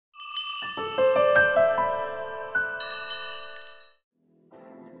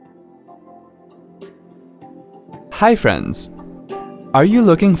Hi friends! Are you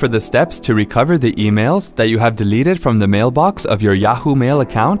looking for the steps to recover the emails that you have deleted from the mailbox of your Yahoo Mail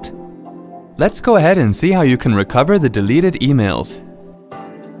account? Let's go ahead and see how you can recover the deleted emails.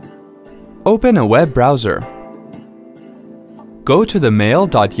 Open a web browser. Go to the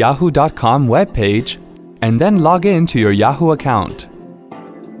mail.yahoo.com webpage and then log in to your Yahoo account.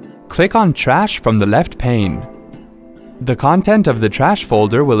 Click on Trash from the left pane. The content of the trash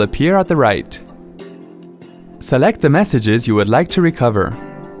folder will appear at the right. Select the messages you would like to recover.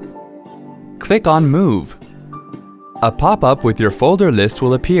 Click on Move. A pop-up with your folder list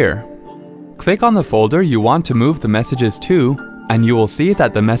will appear. Click on the folder you want to move the messages to, and you will see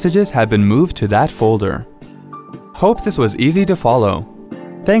that the messages have been moved to that folder. Hope this was easy to follow.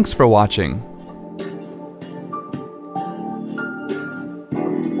 Thanks for watching.